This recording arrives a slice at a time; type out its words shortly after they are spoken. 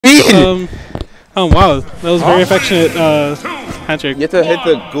mean? Oh wow, that was very affectionate handshake. You have to hit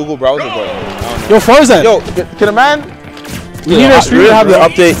the Google browser button. Yo, far is that? Yo, can a man? We need a stream. We have the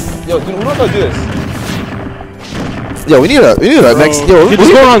update. Yo, dude, who knows how to do this? Yo, we need a next. Yo,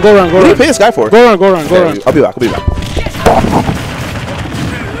 just go around. What do you pay this guy for? Go around. I'll be back.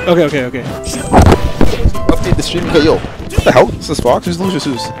 Okay. Update the stream. Yo, what the hell? This is Fox. Who's losers?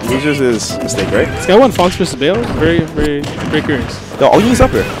 Losers is mistake, right? This guy won Fox versus Bayo. Very curious. Yo, all you need is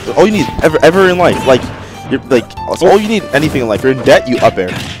up air. All you need ever in life. Like, you're like, all you need anything in life. You're in debt, you up air.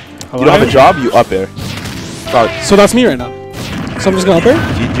 You don't have a job, you up air. So that's me right now. So I'm just gonna up air?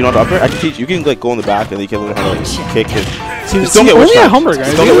 Do you know how to up air? I can teach you. Can like go in the back and you can learn how to like, kick it. Just don't get only at Humber,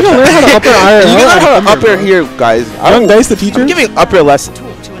 guys. You gotta learn how to up air IRL. You gotta learn how to up air here, guys. Young Dice, the teacher. I'm giving up air lessons.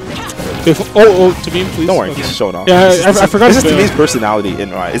 Oh, to me, please. Don't worry, he's showing off. Yeah, I forgot. This is to me's personality in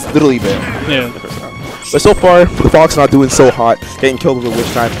right. It's literally Bayo. Yeah. But so far, the Fox not doing so hot, getting killed with a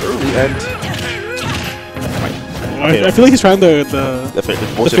witch time early and. I feel like he's trying the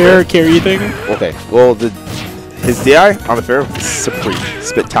fair carry thing. Okay, well his DI on the fair is supreme,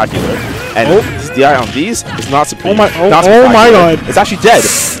 spectacular, and his DI on these is not supreme. Oh my god! It's actually dead.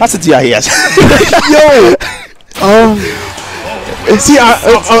 That's the DI he has. Yo. See,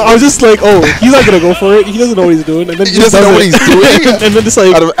 I was just like, oh, he's not gonna go for it. He doesn't know what he's doing, and then he doesn't know what he's doing. And then just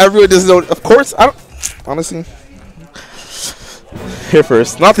like out of everyone doesn't know. Of course, I don't. Honestly. Here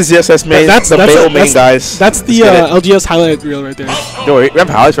first, not the ZSS main, the Bayo main guys. That's the LGS highlight reel right there. No, wait, we have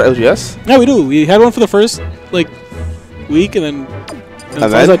highlights for LGS? Yeah, we do. We had one for the first like week, and then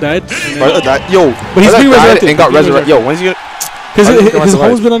Farza died. Yo, but he's being resurrected and got resurrected. Yo, when's he gonna? Because his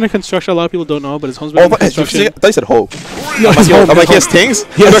home's been under construction. A lot of people don't know, but his home's been under construction. I thought you said home. No, I'm like, he has things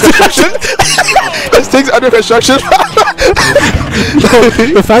under construction? His things under construction?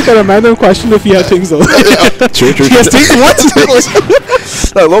 The fact that a man don't question if he had things though. True. He has things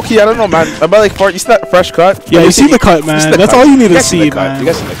what? Low key, I don't know, man. I'm like, you see that fresh cut? Yeah, you see the cut, man. That's all you need to see, man. You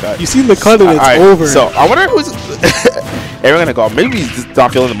guys see the cut. You see the cut and it's over. So, I wonder who's Aaron gonna go. Maybe he's just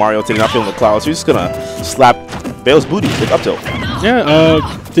not feeling the Mario today, not feeling the clouds. He's just gonna slap Bayo's booty with up tilt. Yeah,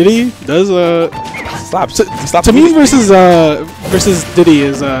 Diddy does slap to me versus Diddy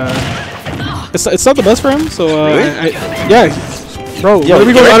is it's not the best for him. So really? bro, whenever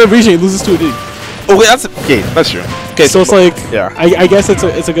he goes out of region, he loses to a Diddy. Okay, that's true. Okay, so it's like I guess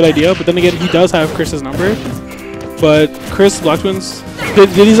it's a good idea, but then again, he does have Chris's number. But Chris Blacktwins,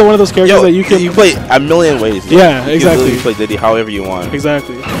 Diddy's one of those characters that you play a million ways. Yeah, exactly. You play Diddy however you want.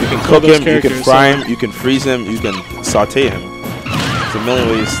 Exactly. You can cook him, you can fry him, you can freeze him, you can saute him. There's a million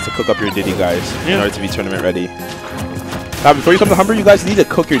ways to cook up your Diddy, guys, in order to be tournament ready. Now, before you come to Humber, you guys need to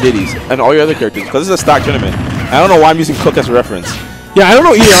cook your Diddies and all your other characters because this is a stock tournament. I don't know why I'm using cook as a reference. Yeah, I don't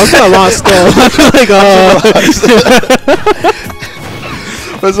know either. I was kind of lost still.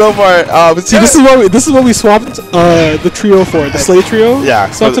 But so far, see, this is what we swapped the trio for, the Slay trio. Yeah,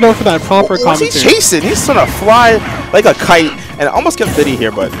 swapped it out for that proper commentary. He's chasing. He's trying to fly like a kite, and almost get Diddy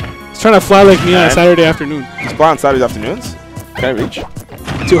here, but he's trying to fly like me on a Saturday afternoon. He's flying on Saturday afternoons. Can I reach?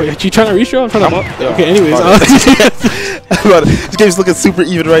 Dude, are you trying to reach, yo? I'm trying to. Okay, anyways, this game's looking super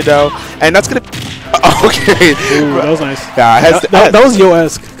even right now, and that's gonna. Okay. Ooh, that was nice. Yeah, that was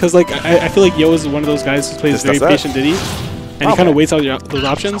Yo-esque, because like I feel like Yo is one of those guys who plays very patient Diddy. And he kind of waits out those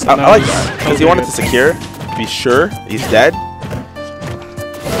options. I like that. Because he wanted to secure, be sure he's dead.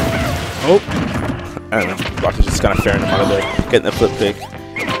 Oh. I don't know. Block is just kind of ferrying him out of there, getting the flip pick.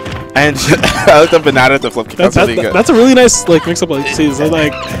 And I looked up banana at the flip kick. That's a really nice like mix up. Like, see, so,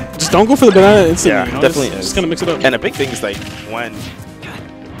 like just don't go for the banana instantly. Yeah, you know? definitely. Just kind of mix it up. And a big thing is like when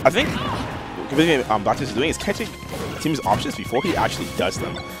I think Blacktwins is doing is catching team's options before he actually does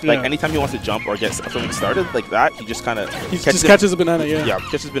them. Like anytime he wants to jump or get something started like that, he just kind of catches a banana. Yeah,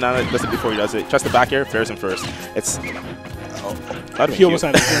 catches a banana, does it before he does it. Tries the back air, fairs him first. It's he almost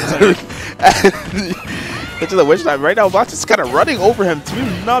had it. It's the witch time right now. Blacktwins is kind of running over him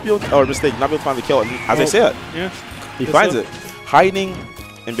to not be able to, or mistake, not be able to find the kill. And as I say it, he finds it, hiding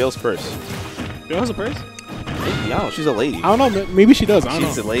in Bale's purse. Bale has a purse? Yeah, she's a lady. I don't know. Maybe she does. I don't know.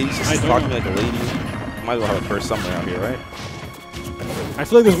 She's a lady. She's talking like a lady. Might as well have a purse somewhere out here, right? I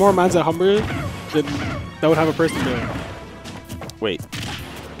feel like there's more mans at Humber that would have a purse than Bale. Wait.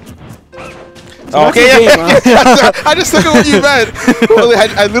 So okay, I just took it what you meant.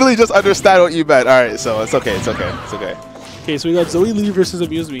 I literally just understand what you meant. All right, so it's okay. It's okay. It's okay. Okay, so we got Zoe Lee versus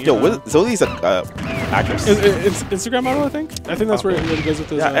Amuse Me. Yo, Zoe's an actress. Instagram model, I think. I think that's where it goes with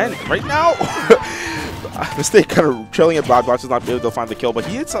this. Yeah, and right now, mistake kind of trailing at Black Box is not able to find the kill, but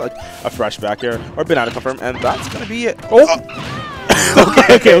he hits a fresh back here or banana confirm, and that's gonna be it. Oh,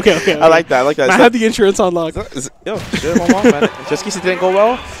 Okay. I like that. I like that. I had the insurance on lock. Yo, shit, man. Just in case it didn't go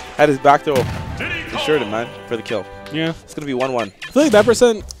well, had his back throw. Insured him, man, for the kill. Yeah. It's going to be 1-1. I feel like that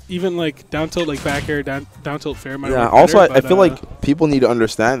percent, even like down tilt, like back air, down tilt fair. Yeah, also, I feel like people need to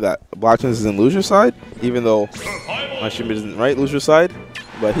understand that Blacktwins is in loser side, even though my streamer isn't right loser side,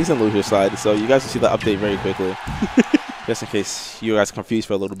 but he's in loser side, so you guys will see the update very quickly. Just in case you guys are confused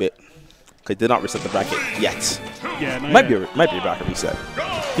for a little bit. They did not reset the bracket yet. Yeah, might be a bracket reset.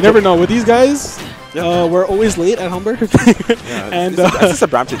 You never know. With these guys, we're always late at Humber. And that's just a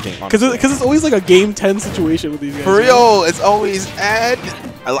Brampton thing, because it's always like a game 10 situation with these guys. For real, it's always I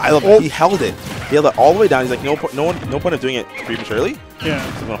love it. He held it. He held it all the way down. He's like, no point of doing it prematurely. Yeah.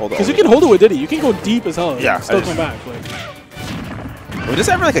 So I'm gonna hold it. Because you can hold it with Diddy. You can go deep as hell. Yeah. And still come back. Like. Would this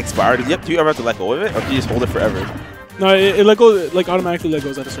ever like expire? Do you ever have to let go of it, or do you just hold it forever? No, it let go, like automatically let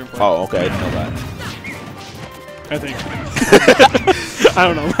goes at a certain point. Oh, okay. I didn't know that. I think. I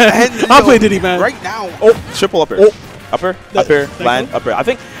don't know. I'll play Diddy, man. Right now. Oh, triple upper. Upper, land, upper. I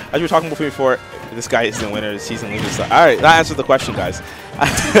think, as we were talking before, this guy is the winner. He's in loser side. All right, that answers the question, guys.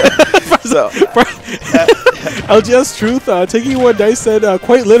 So, LGS Truth, taking what Dice said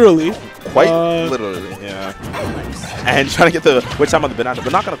quite literally. Quite literally, yeah. And trying to get the which time on the banana,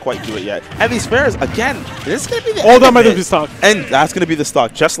 but not going to quite do it yet. And these fairs, again, this is going to be the end that might be stock. And that's going to be the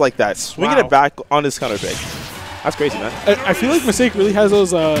stock, just like that. Swinging it back on his counter pick. That's crazy, man. I feel like Mistake really has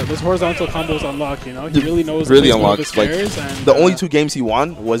those horizontal combos unlocked, you know? He really knows really unlocked. Like, and the only 2 games he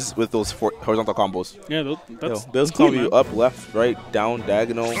won was with those horizontal combos. Yeah, that's Bill's combo you up, left, right, down,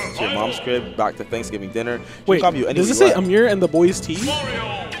 diagonal, to your mom's crib, back to Thanksgiving dinner. Wait, does it say Amir and the boys team?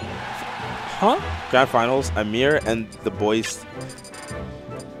 Huh? Grand Finals, Amir and the boys.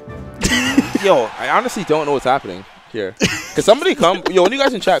 Yo, I honestly don't know what's happening here. Could somebody come? Yo, when you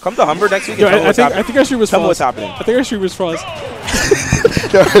guys in chat, come to Humber next week and tell me what's happening. I think our streamer's Tell me what's happening. I think our streamer's froze.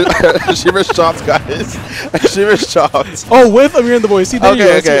 Streamer's chopped, guys. Streamer's chopped. Oh, with Amir and the boys. See, there you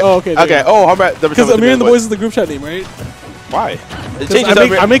go. Okay. Oh, okay. Okay. Oh, how about because Amir and the boys is the group chat name, right? Why?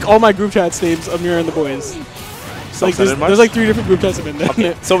 I make all my group chats names Amir and the boys. Like there's like 3 different group chats in there.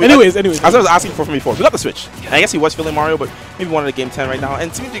 Okay. So anyways. As I was asking for from before, we got the Switch. And I guess he was feeling Mario, but maybe wanted a game 10 right now.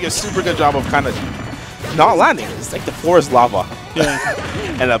 And seems to do a super good job of kind of not landing. It's like the floor is lava. Yeah.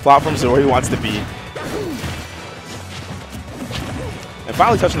 And the platforms are where he wants to be. And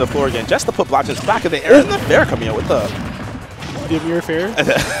finally touching the floor again, just to put Blacktwins back in the air. And the fair coming out with the Amir fair.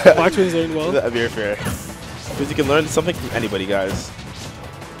 Blacktwins learned well. The Amir fair. Because you can learn something from anybody, guys.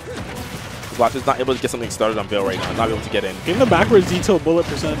 Blacktwins not able to get something started on Bayo right now. Not able to get in. Give him the backwards detail bullet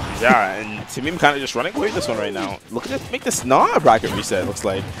percent. Yeah, and Tamim kind of just running away with this one right now. Look at it. Make this not a bracket reset, looks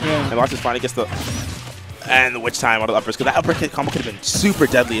like. Yeah. And Blacktwins finally gets the... And the witch time out of the uppers, because that upper combo could have been super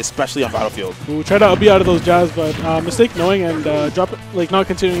deadly, especially on Battlefield. Ooh, try to be out of those jabs, but mistake knowing and drop it, like not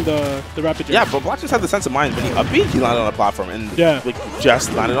continuing the rapid jab. Yeah, but Blacktwins had the sense of mind when he upbeat, he landed on a platform and like,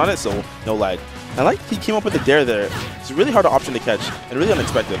 just landed on it, so no lag. And like he came up with the dare there. It's a really hard option to catch and really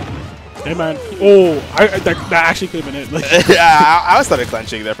unexpected. Hey man, oh, that actually could have been it. Like, yeah, I started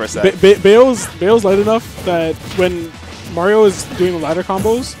clenching there for a second. Bayo's light enough that when Mario is doing the ladder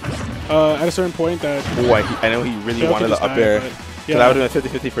combos, at a certain point that... Oh, I know he really wanted the up air. Yeah. That would have been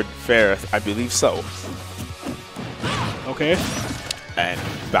 50-50 for fair, I believe so. Okay. And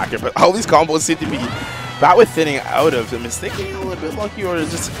back air, but all these combos seem to be bat with thinning out of. Mistaking a little bit lucky, or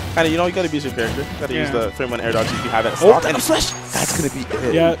just kind of, you know, you got to abuse your character. You got to use the 3-1 air dodge if you have it. And a flash! That's going to be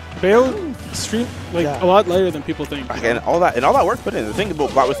it. Yeah, Bayo stream like a lot lighter than people think. And all that work put in. The thing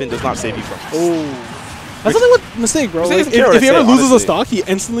about bat with thin does not save you from this. Oh. That's something with Mistake, bro. Like, if he ever loses a stock, he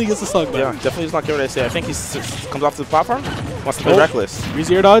instantly gets a stock back. Yeah, definitely does not care what I say. I think he comes off to the platform, wants to play reckless.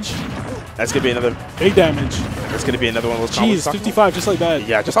 Easy air dodge. That's going to be another... Big damage. That's going to be another one of those combos. Jeez, 55, just like that.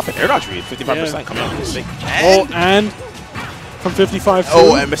 Yeah, just off an air dodge read. 55% coming out of Mistake. And from 55 too.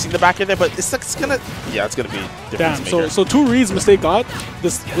 Oh, and missing the back end there, but it's going to... Yeah, it's going to be different. Damn, so 2 reads Mistake got.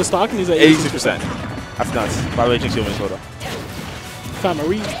 This stock, and he's at 86%. That's nuts. By the way, Jinx Minnesota. Fam, are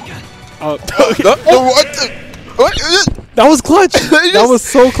we... What? That was clutch. That was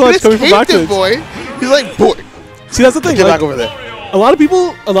so clutch coming from Blacktwins. Boy. He's like, boy. See, that's the thing. Get back over there. A lot of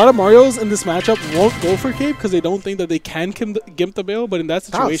Marios in this matchup won't go for cape because they don't think that they can gimp the Bayo, but in that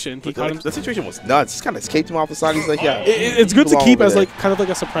situation, he caught him. That situation was nuts. Just kind of escaped him off the side. He's like, yeah. It's good to keep as like kind of like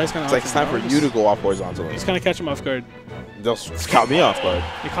a surprise kind of. It's like it's time for you to go off horizontally. Just kind of catch him off guard. Just caught me off guard.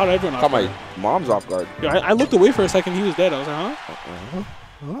 He caught everyone off guard. Caught my mom's off guard. Yeah, I looked away for a second. He was dead. I was like, huh?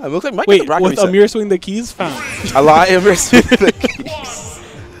 It looks like Mike. Wait, with Amir swing the keys? Found. Amir swing the keys.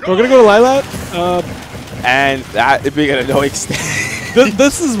 We're going to go to Lilat. And that is being an annoying stage.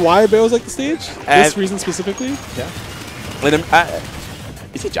 This is why Bayo's like the stage? This reason specifically? Yeah. Let him.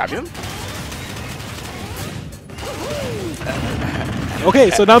 Is he jabbing him?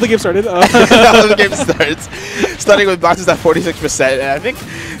 Okay, so now the game started. Now the game starts. Starting with Blacktwins at 46%. And I think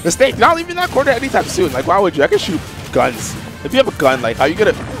Mistake not leaving that corner anytime soon. Like, why would you? I can shoot guns. If you have a gun, like, how you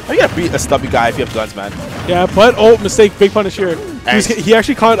gonna beat a stubby guy if you have guns, man? Yeah, but Mistake, big punish here. He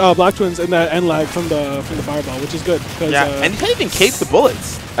actually caught Blacktwins in that end lag from the fireball, which is good. Yeah, and he can't even cape the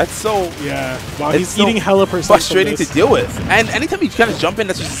bullets. That's so. Yeah, wow, he's eating hella percent. Frustrating to deal with. And anytime he kind of jump in,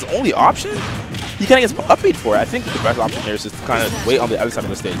 that's just his only option. He kind of gets upbeat for it. I think the best option here is just to kind of wait on the other side of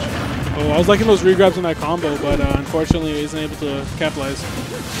the stage. Oh, I was liking those regrabs in that combo, but unfortunately, he isn't able to capitalize.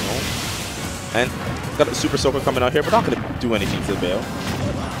 And got a super soaker coming out here, but not going to do anything to Bayo.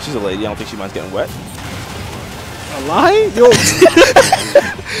 She's a lady. I don't think she minds getting wet. A lie? Yo.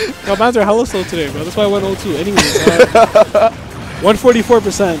 No, mans are hella slow today, bro. That's why I went 0-2. Anyways,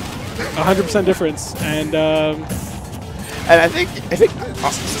 144%, 100% difference, and I think.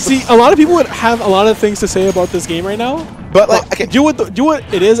 See, a lot of people would have a lot of things to say about this game right now, but like, okay. do what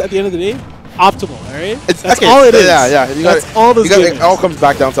it is at the end of the day. Optimal, all right? That's okay. all it is. Yeah. That's all this game is. It all comes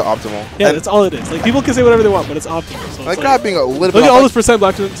back down to optimal. Yeah, and that's all it is. Like, people can say whatever they want, but it's optimal. So like, grabbing a little bit. Look at all this percent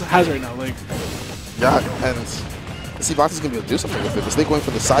Blacktwins has right now. Like, yeah, and see, Blacktwins gonna be able to do something with it. Mistake going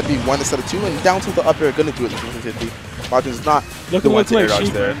for the side B 1 instead of 2, and down to the up air, gonna do it. 50. Blacktwins not the one to air dodge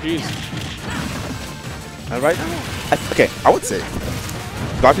there. And right now, I would say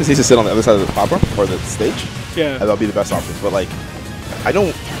Blacktwins needs to sit on the other side of the platform or the stage. Yeah, and that'll be the best option. But like, I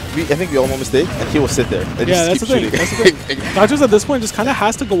think we all know Mistake, and he will sit there. And yeah, just that's the thing. That's the thing. Blacktwins at this point just kind of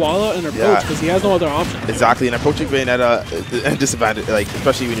has to go all out and approach because he has no other option. Exactly, and approaching Bayonetta and disadvantage, like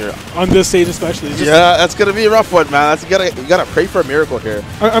especially when you're on this stage, especially. Yeah, that's gonna be a rough one, man. You gotta pray for a miracle here.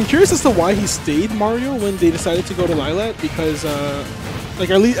 I'm curious as to why he stayed Mario when they decided to go to Lilat because, like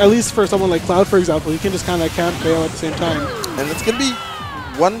at least for someone like Cloud, for example, he can just kind of camp Bayo at the same time. And it's gonna be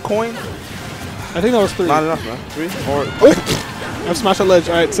 1 coin. I think that was 3. Not enough, man. 3 or. I've smashed a ledge.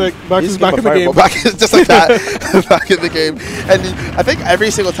 All right, so Blacktwins back in the game. Just like that, back in the game. And I think every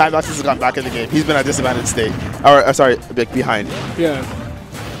single time Blacktwins has gone back in the game, he's been at disadvantage state. Or, sorry, behind. Yeah.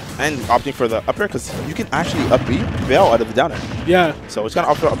 And opting for the up air because you can actually up B Bayo out of the down air. Yeah. So it's gonna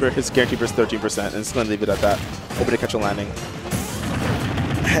opt for up air. His guarantee is 13%, and it's gonna leave it at that. Hoping to catch a landing.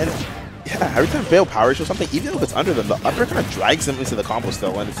 And yeah, every time Bayo power shows something, even if it's under them, the up air kind of drags him into the combo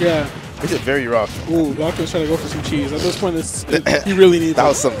still, and it's makes it very rough. Ooh, Blacktwins trying to go for some cheese. At this point, he really needs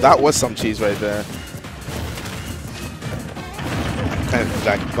that was some cheese right there. And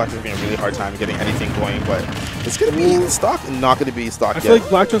Blacktwins having a really hard time getting anything going, but it's going to be stock and not going to be stock yet. I feel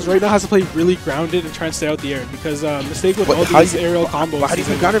like Blacktwins right now has to play really grounded and try and stay out the air because Mistake with all these aerial combos. How do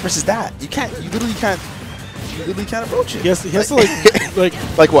you ground it versus that? You can't. You literally can't. You literally can't approach it. He has to like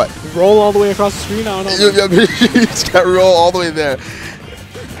like what? Roll all the way across the screen. I don't know. You just can't roll all the way there.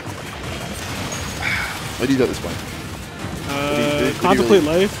 What do you do at this point? Contemplate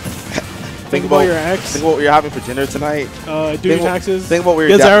life. Think about your ex. Think about what you're having for dinner tonight. Do your taxes. Think about where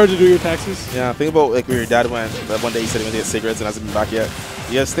your dad. Get Zara to do your taxes. Yeah. Think about like where your dad went. That one day he said he went to get cigarettes and hasn't been back yet.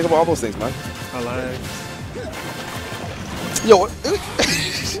 Yes. Think about all those things, man. I like. Yo.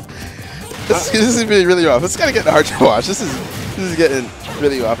 This is really rough. It's kind of getting hard to watch. This is getting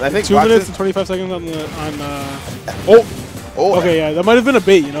really rough. I think 2 minutes and 25 seconds on Oh, okay, yeah, that might have been a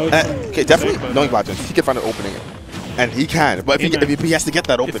bait, you know. Okay, definitely knowing Blacktwins, he can find an opening, and he can. But if he has to get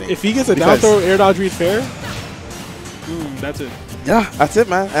that opening, if he gets a down throw, air dodge, read fair, that's it. Yeah, that's it,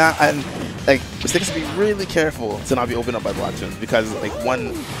 man. And like, Mistake has to be really careful to not be opened up by Blacktwins because like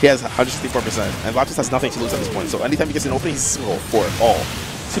he has 164%, and Blacktwins has nothing to lose at this point. So anytime he gets an opening, he's going for it all.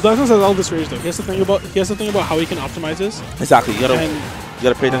 See, Blacktwins has all this rage though. He has to think about how he can optimize this. Exactly. You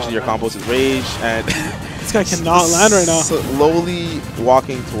gotta pay attention to your combos and rage, and this guy cannot land right now. Slowly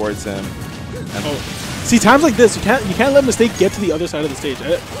walking towards him. See, times like this, you can't let Mistake get to the other side of the stage.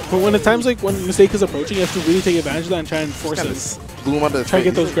 But when at times like when Mistake is approaching, you have to really take advantage of that and try and force it. Bloom under the try to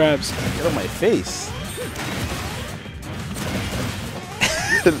get those grabs. Get on my face.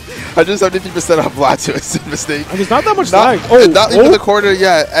 173% off Blacktwins Mistake. There's not that much lag. Not even the corner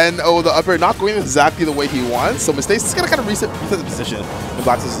yet, and the upper not going exactly the way he wants. So Mistake's just gonna kind of reset the position when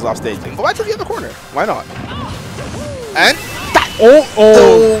Blacktwins is off stage. And go back to the other corner. Why not? And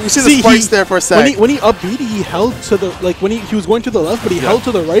you see the spikes there for a sec. When he upbeat, he held to the when he was going to the left, but he held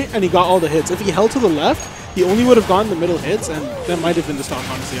to the right and he got all the hits. If he held to the left, he only would have gotten the middle hits, and that might have been the stock.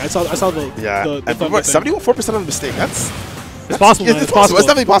 Honestly, I saw the 74% on the Mistake. It's possible. It's possible. It's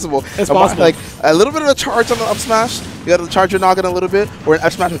definitely possible. It's possible. Like a little bit of a charge on the up smash. You got to charge your noggin a little bit, or an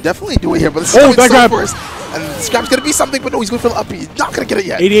up smash would definitely do it here. But this is that grab. And Scrap's going to be something, but no, he's going for the up B. He's not going to get it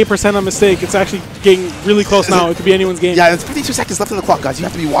yet. 88% on mistake. It's actually getting really close now. It could be anyone's game. Yeah, there's 52 seconds left on the clock, guys. You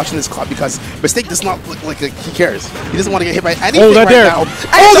have to be watching this clock because Mistake does not look like he cares. He doesn't want to get hit by anything right now.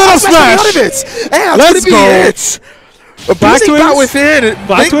 Oh, that'll smash! And let's go!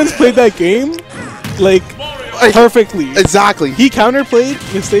 Blacktwins played that game like perfectly. Exactly. He counterplayed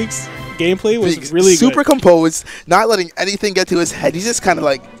Mistake's gameplay was really super composed, not letting anything get to his head. He's just kind of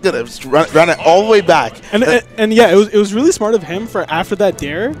like gonna just run it all the way back. And yeah, it was really smart of him for after that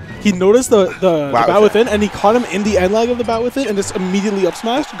dare. He noticed the bat within, and he caught him in the end lag of the bat within, and just immediately up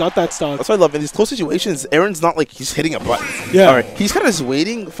smashed, got that stock. That's what I love. In these close situations, Aaron's not like he's hitting a button. Yeah. Or he's kind of just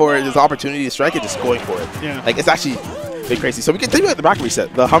waiting for his opportunity to strike and just going for it. Yeah. Like it's actually big crazy. So we can take about the bracket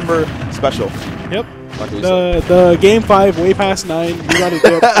reset, the Humber special. Yep. The game 5 way past 9. We got a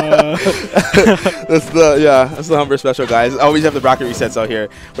dip. That's the Humber special, guys. Always have the bracket resets out here,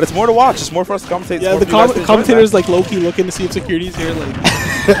 but it's more to watch. It's more for us to commentate. Yeah, the commentators like low-key looking to see if security's here. Like.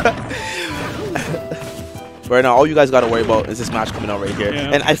 Right now, all you guys got to worry about is this match coming out right here.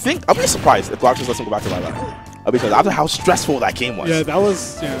 Yeah. And I think I'll be surprised if Blacktwins lets him go back to Lilac. I'll be surprised after how stressful that game was. Yeah, that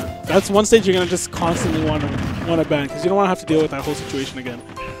was. Yeah, that's one stage you're gonna just constantly want to ban because you don't want to have to deal with that whole situation again.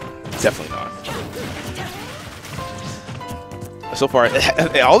 Definitely not. So far,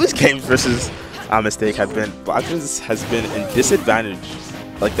 all these games versus Mistake have been Blacktwins has been in disadvantage,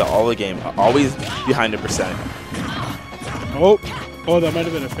 like all the game, always behind 1%. Oh, that might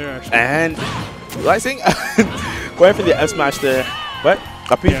have been a fair actually. And realizing going for the F smash there, but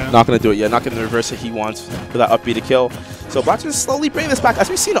up B, not gonna do it yet. Not gonna reverse it. He wants for that up B to kill. So Blacktwins slowly bringing this back, as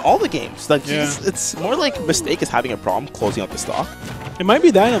we've seen in all the games. Like it's more like Mistake is having a problem closing out the stock. It might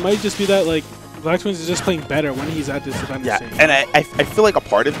be that. It might just be that like. Blacktwins is just playing better when he's at this advantage. Yeah, stage. and I feel like a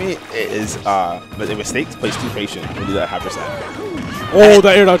part of me is the Mistake plays too patient when you do that 0.5%. Oh,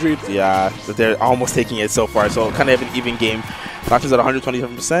 that air dodge read. Yeah, but they're almost taking it so far. So kind of an even game. Blacktwins at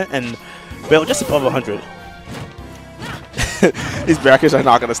 127% and Bayo just above 100. These brackets are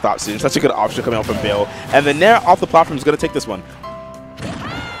not going to stop soon. Such a good option coming out from Bayo. And the Nair off the platform is going to take this one.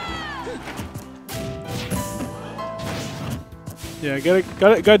 Yeah,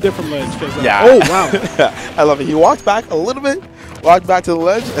 got a different ledge. Yeah. Oh, wow. I love it. He walked back a little bit, walked back to the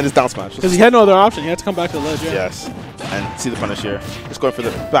ledge, and it's down smash. Because he had no other option. He had to come back to the ledge, yeah. Yes. And see the punish here. Just going for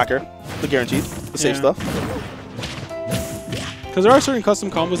the backer, the guaranteed, the safe stuff. Because there are certain custom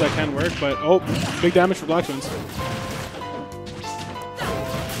combos that can work, but oh, big damage for Blacktwins.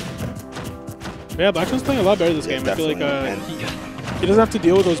 Yeah, Blacktwins playing a lot better this game. I feel like he doesn't have to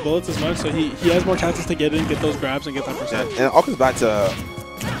deal with those bullets as much, so he has more chances to get in, get those grabs, and get that percent. And it all comes back to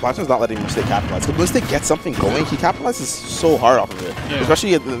Blacktwins not letting Mistake capitalize. Because Mistake gets something going, he capitalizes so hard off of it. Yeah.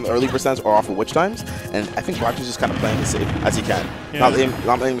 Especially in the early percents or off of witch times. And I think Blacktwins is just kind of playing it safe as he can. Yeah.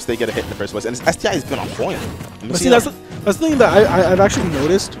 Not letting Mistake get a hit in the first place. And his STI has been on point. But see, that's the thing that I've actually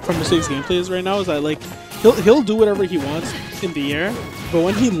noticed from Mistake's gameplay is right now is that like he'll do whatever he wants in the air, but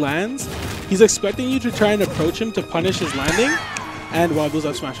when he lands, he's expecting you to try and approach him to punish his landing. And wow, those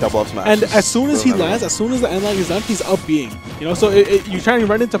up smashes. Double up smash. And as soon as he lands, as soon as the end lag is done, he's up being. You know, so you're trying to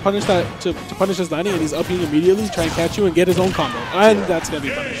run in to punish that to punish his landing, and he's up being immediately, try and catch you and get his own combo, and that's gonna be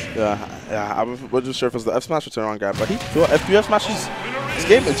punished. Yeah. I wasn't sure if it was the F smash or turn on grab, but if you F smashes this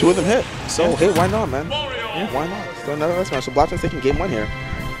game and 2 of them hit, so hey, why not, man? Yeah, why not? So another F smash. So Blacktwins taking game 1 here.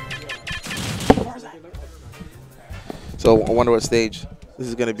 So I wonder what stage this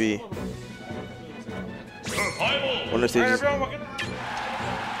is gonna be. Wonder stages.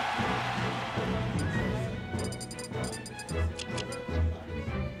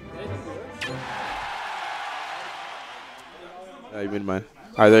 You made mine.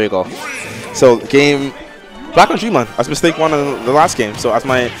 All right, there you go. So game Black on Dreamland. As Mistake won in the last game. So as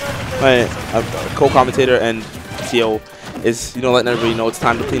my co-commentator and TO is letting everybody know it's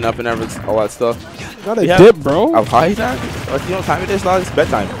time to clean up and everything, all that stuff. Got a dip, bro. How high is that? You know what time it is now? It's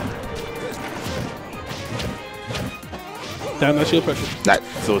bedtime. Damn, that's shield pressure.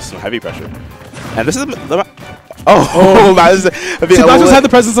 So it's some heavy pressure. And this is man. Blacktwins had the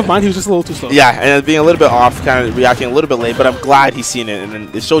presence of mind. He was just a little too slow. Yeah, and being a little bit off, kind of reacting a little bit late. But I'm glad he's seen it,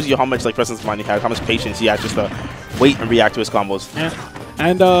 and it shows you how much presence of mind he has, how much patience he has just to wait and react to his combos. Yeah.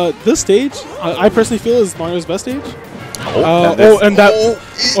 And this stage, I personally feel is Mario's best stage.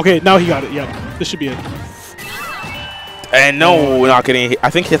 Okay, now he got it. Yeah, this should be it. And no, we're not getting. I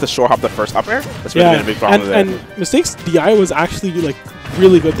think he has to short hop the first up air. That's really been a big problem there. And Mistake's DI was actually like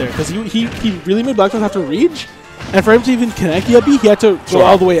really good there because he really made Blacktwins have to reach, and for him to even connect the up B, he had to go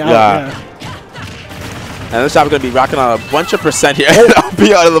all the way out. Yeah. And this time we're gonna be racking on a bunch of percent here. And I'll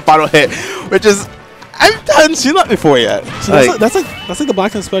be out of the final hit, which is I haven't seen that before yet. See, that's like the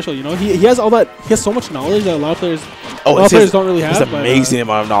Blacktwins special, you know. He has all that. He has so much knowledge that a lot of players don't really have. He's an amazing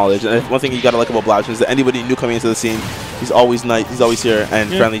amount of knowledge. And one thing you gotta like about Blacktwins is that anybody new coming into the scene, he's always nice. He's always here and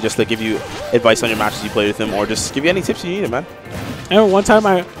friendly, just to give you advice on your matches you play with him, or just give you any tips you need, man. I remember one time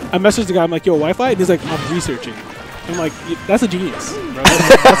I messaged the guy. I'm like, "Yo, Wi-Fi," and he's like, "I'm researching." I'm like, "That's a genius, bro.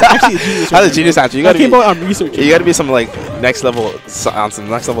 That's actually a genius." That's a genius answer. You gotta I'm researching. You gotta be some like next level on some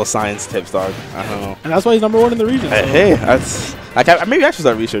next level science tips, dog. I don't know. And that's why he's #1 in the region. So. Hey, that's like maybe I should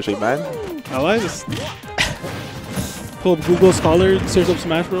start researching, man. I like this. Pull up Google Scholar, search up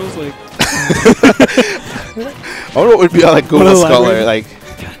Smash Bros. Like, I wonder what would be on like Google Scholar. Like,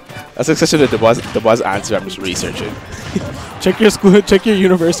 that's like such a the buzz answer. I'm just researching. Check your school, check your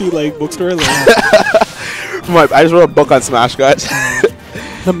university like bookstore. Like, I just wrote a book on Smash, guys.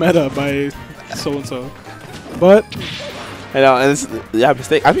 The meta by so and so, but. I know, and it's,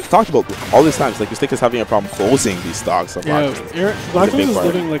 Mistake. I think we talked about all these times. Like, Mistake is having a problem closing these stocks. Of Blacktwins is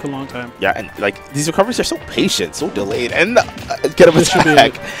living like a long time. Yeah, and like these recoveries are so patient, so delayed, and get him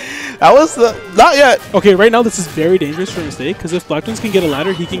attack. That was not yet. Okay, right now this is very dangerous for Mistake because if Blacktwins can get a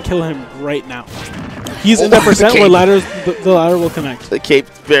ladder, he can kill him right now. He's in that percent where the ladder will connect. The cape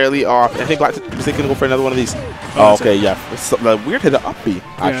barely off. I think Mistake can go for another one of these. Oh, okay, yeah. It's the weird hit of up B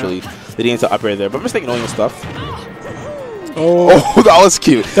actually leading into up right there, but Mistake knowing his stuff. Oh, that was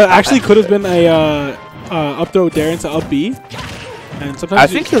cute. That actually could have been a up throw dare into up B. And sometimes I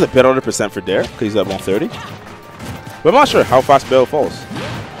think he has a bit under percent for dare because he's at 130. But I'm not sure how fast Bayo falls.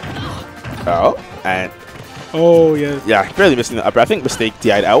 Oh, and yeah, barely missing the upper. I think Mistake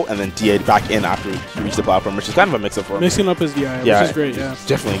DI'd out and then DI'd back in after he reached the platform, which is kind of a mix-up for him. Mixing up his DI, which is great. Yeah,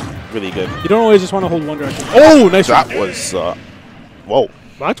 definitely really good. You don't always just want to hold one direction. Oh, nice! That was whoa.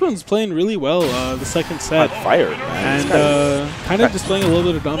 Blacktwins playing really well the second set. On fire, man. And kind of displaying a little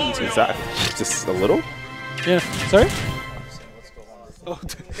bit of dominance. Exactly. Just a little? Yeah. Sorry?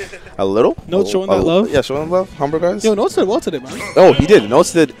 A little? Notes showing that love? Yeah, showing love. Humber guys. Yo, Notes did well today, man. Oh, he did.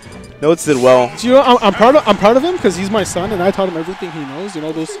 Notes did well. So, you know, I'm proud of him because he's my son and I taught him everything he knows. You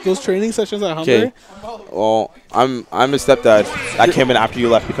know, those training sessions at Humber. Okay. Well, I'm his stepdad. I came in after you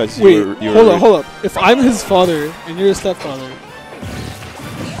left because you were hold up. If I'm his father and you're his stepfather.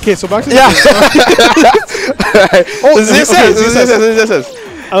 Okay, so back to the ZSS.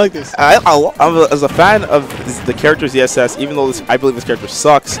 I like this. As a fan of the character ZSS, even though I believe this character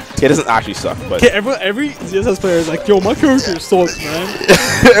sucks, it doesn't actually suck. But every ZSS player is like, yo, my character sucks, man.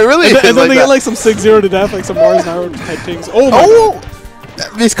 It really is. And then they get like some 6-0 to death, like some Mars Naruto type things. Oh my God.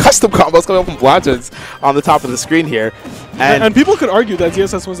 These custom combos coming up from Blacktwins on the top of the screen here. And people could argue that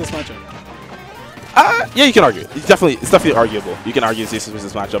ZSS wins this matchup. Yeah, you can argue. It's definitely arguable. You can argue ZSS wins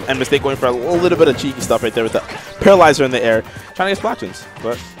this matchup. And Mistake going for a little bit of cheeky stuff right there with the paralyzer in the air, trying to get Blacktwins.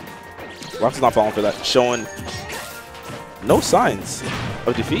 But Blacktwins not falling for that, showing no signs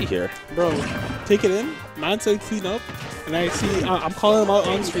of defeat here. Bro, take it in. Man said clean up, and I see I'm calling him out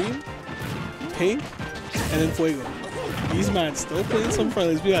on stream. Pink, and then Fuego. These men still playing some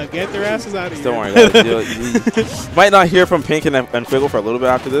friendlies. We gotta get their asses out of here. Don't worry, guys. You might not hear from Pink and Fuego for a little bit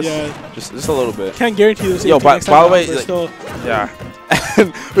after this. Yeah. Just a little bit. Can't guarantee this. Yo, by the way, yeah.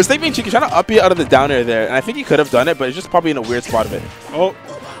 Mistake being cheeky, trying to up you out of the down air there, and I think he could have done it, but it's just probably in a weird spot of it. Oh,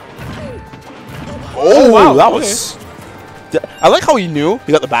 wow. That was. I like how he knew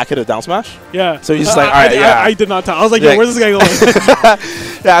he got the back hit of down smash. Yeah. So he's just like, all right, I did not tell. I was like, yo, where's this guy going?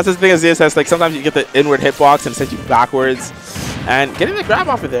 Yeah, that's the thing as ZSS. Like, sometimes you get the inward hitbox and send you backwards. And getting the grab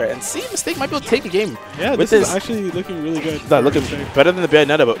off of there. And see, Mistake might be able to take the game. Yeah, this is actually looking really good. Looking better than the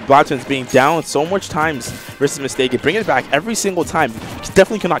Bayonetta, but Blacktwins being down so much times versus Mistake and bringing it back every single time.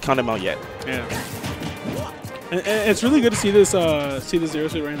 Definitely cannot count him out yet. Yeah. And it's really good to see this Zero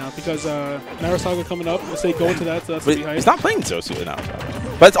Suit right now because Narasaga coming up. Mistake going to that, so that's pretty high. He's not playing Zero Suit now,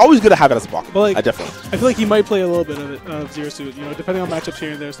 but it's always good to have it as a block. But like, I feel like he might play a little bit of it of Zero Suit, you know, depending on matchups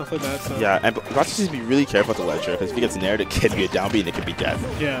here and there, stuff like that. So. Yeah, and Blacktwins needs to be really careful with the ledger because if he gets nared, it can be a down B and it could be death.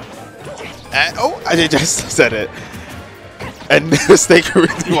 Yeah. And, I just said it. And Mistake really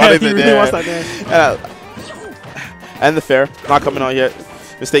wanted it there. Wants that there. And the fair not coming out yet.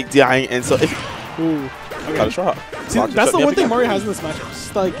 Mistake DIing, and so if. Ooh. Okay. See, that's the one thing Mario has in this matchup.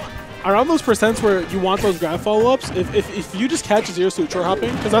 Just like around those percents where you want those grab follow-ups, if you just catch Zero Suit short hopping,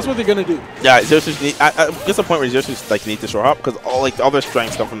 because that's what they're gonna do. Yeah, Zero Suit need. Gets the point where Zero Suit like need the short hop because all their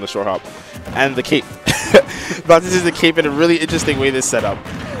strengths come from the short hop, and the cape. But this is the cape in a really interesting way. This setup.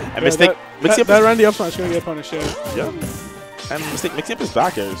 And Mistake that Randy up smash gonna get punished. Yeah. And Mistake mixing up his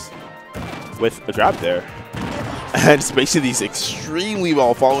back airs with a grab there, and spacing these extremely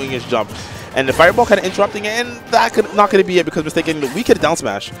well following his jump. And the fireball kind of interrupting it, and that not going to be it because Mistake getting the weak hit down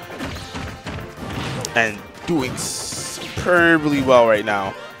smash. and doing superbly well right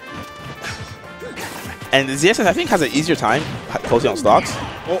now. And the ZSS, I think, has an easier time closing on stocks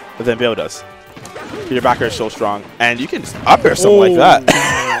than Bayo does. Your backer is so strong, and you can just up air something like that.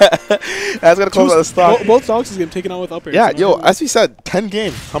 That's going to close out the stock. Both stocks is getting taken out with up air. Yeah, yo, as we said, 10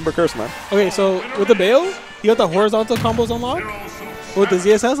 game Humber curse, man. Okay, so with the Bayo, you got the horizontal combos unlocked. With the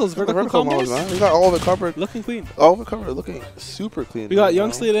ZSS, those vertical combos, man. We got all of it covered. Looking clean. All of it covered, looking super clean. We got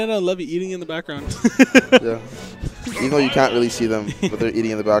Young Slade and Levy eating in the background. Yeah. Even though you can't really see them, but they're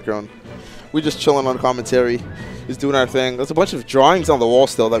eating in the background. We're just chilling on commentary. Just doing our thing. There's a bunch of drawings on the wall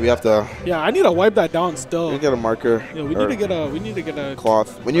still that we have to. Yeah, I need to wipe that down still. We get a marker. Yeah, we need to get a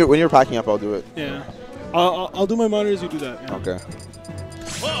cloth. When you're packing up, I'll do it. Yeah. I'll do my monitors. You do that. Yeah. Okay.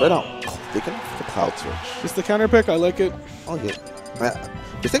 Right now, taking the cloud switch. It's the counter pick. I like it. Okay.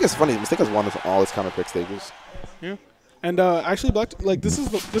 Mistake is funny. Mistake has won all his counter pick stages. Yeah. And actually, this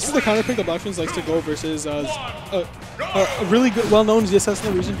is the counter pick that Blacktwins likes to go versus a really good, well-known ZSS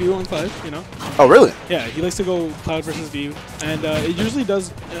in the region, V15. You know. Oh really? Yeah, he likes to go Cloud versus V, and it usually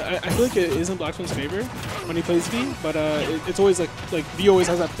does. I feel like it is in Blacktwins' favor when he plays V, but it's always like V always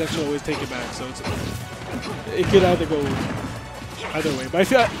has that potential to always take it back. So it could either go either way. But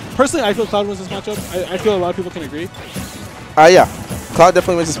personally, I feel Cloud wins this matchup. I feel a lot of people can agree. Yeah. Cloud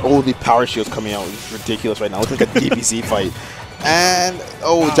definitely wins this. Oh, the power shields coming out. It's ridiculous right now. It looks like a DBZ fight. And,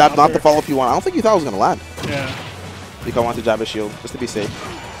 jab not the follow-up you want. I don't think you thought it was going to land. Yeah. Because I want to jab a shield, just to be safe.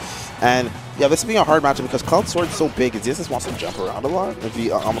 And, yeah, this is being a hard matchup because Cloud Sword's so big. And ZSS wants to jump around a lot and be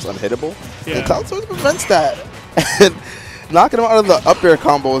almost unhittable. Yeah. And Cloud Sword prevents that. And knocking him out of the up air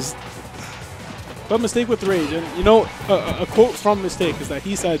combos. But Mistake with Rage, and you know, a quote from Mistake is that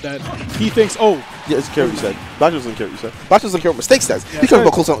he said that he thinks, yeah, it's care what you said. Blacktwins doesn't care what you said. Blacktwins doesn't care what Mistake says. Yeah, he can't go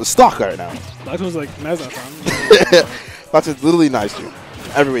close on the stock right now. Blacktwins like, Meza, fam. Blacktwins literally knifed you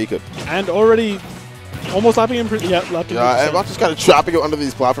every way he could. And already almost lapping him. Lapping him. Yeah, and Blacktwins kind of trapping it under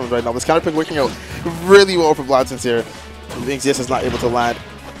these platforms right now. This counter pick working out really well for Blacktwins here. I think ZSS is not able to land.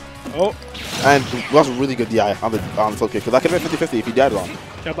 And it was a really good DI on the flip kick. Because that could have been 50-50 if he died wrong.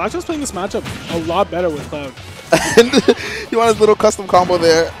 Yeah, Blacktwins playing this matchup a lot better with Cloud. And he wanted his little custom combo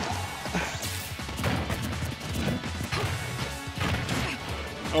there.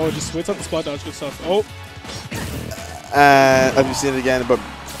 Just waits out the spot dodge. Good stuff. And as we've seen it again, but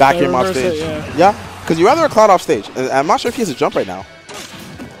back him off stage. Yeah, because you'd rather a Cloud off stage. And I'm not sure if he has a jump right now.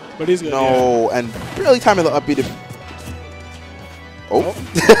 But he's good. No, and barely timing the upbeat. I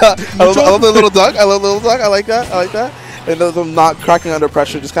love the little duck. I love the little duck. I like that. I like that. And them not cracking under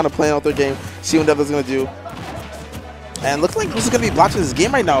pressure, just kind of playing out their game, see what Devil's going to do. And looks like this is going to be Blacktwins'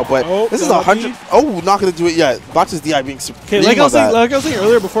 game right now, but this is 100. Not going to do it yet. Blacktwins' DI being super. Okay, like I was saying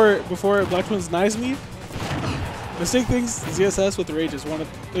earlier before Blacktwins knives me, Mistake thinks ZSS with Rage is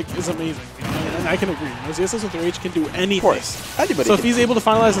is amazing. You know? And I can agree. You know, ZSS with Rage can do anything. Of course. Anybody so if he's able to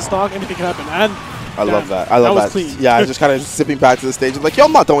finalize the stock, anything can happen. And I love that. I love that. Clean. Yeah, just kind of zipping back to the stage. I'm like, yo,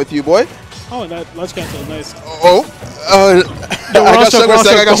 I'm not done with you, boy. And that ledge cancel, nice. I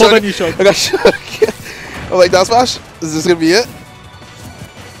got shook. I'm like, down smash? Is this going to be it?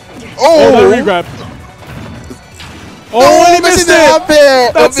 That re-grab. He missed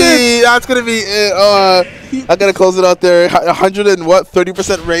it! That's it! That's going to be it. I got to close it out there.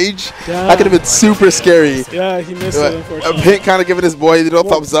 30% rage? Yeah. That could have been super scary. Yeah, he missed it, unfortunately. Pink kind of giving his boy a little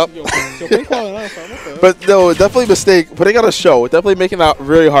thumbs up. But no, definitely Mistake. Putting out a show. Definitely making that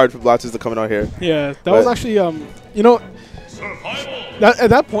really hard for Blacktwins to come out here. Yeah, that was actually, you know, at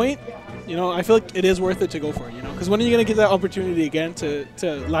that point, you know, I feel like it is worth it to go for it, you know, because when are you going to get that opportunity again to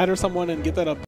ladder someone and get that up?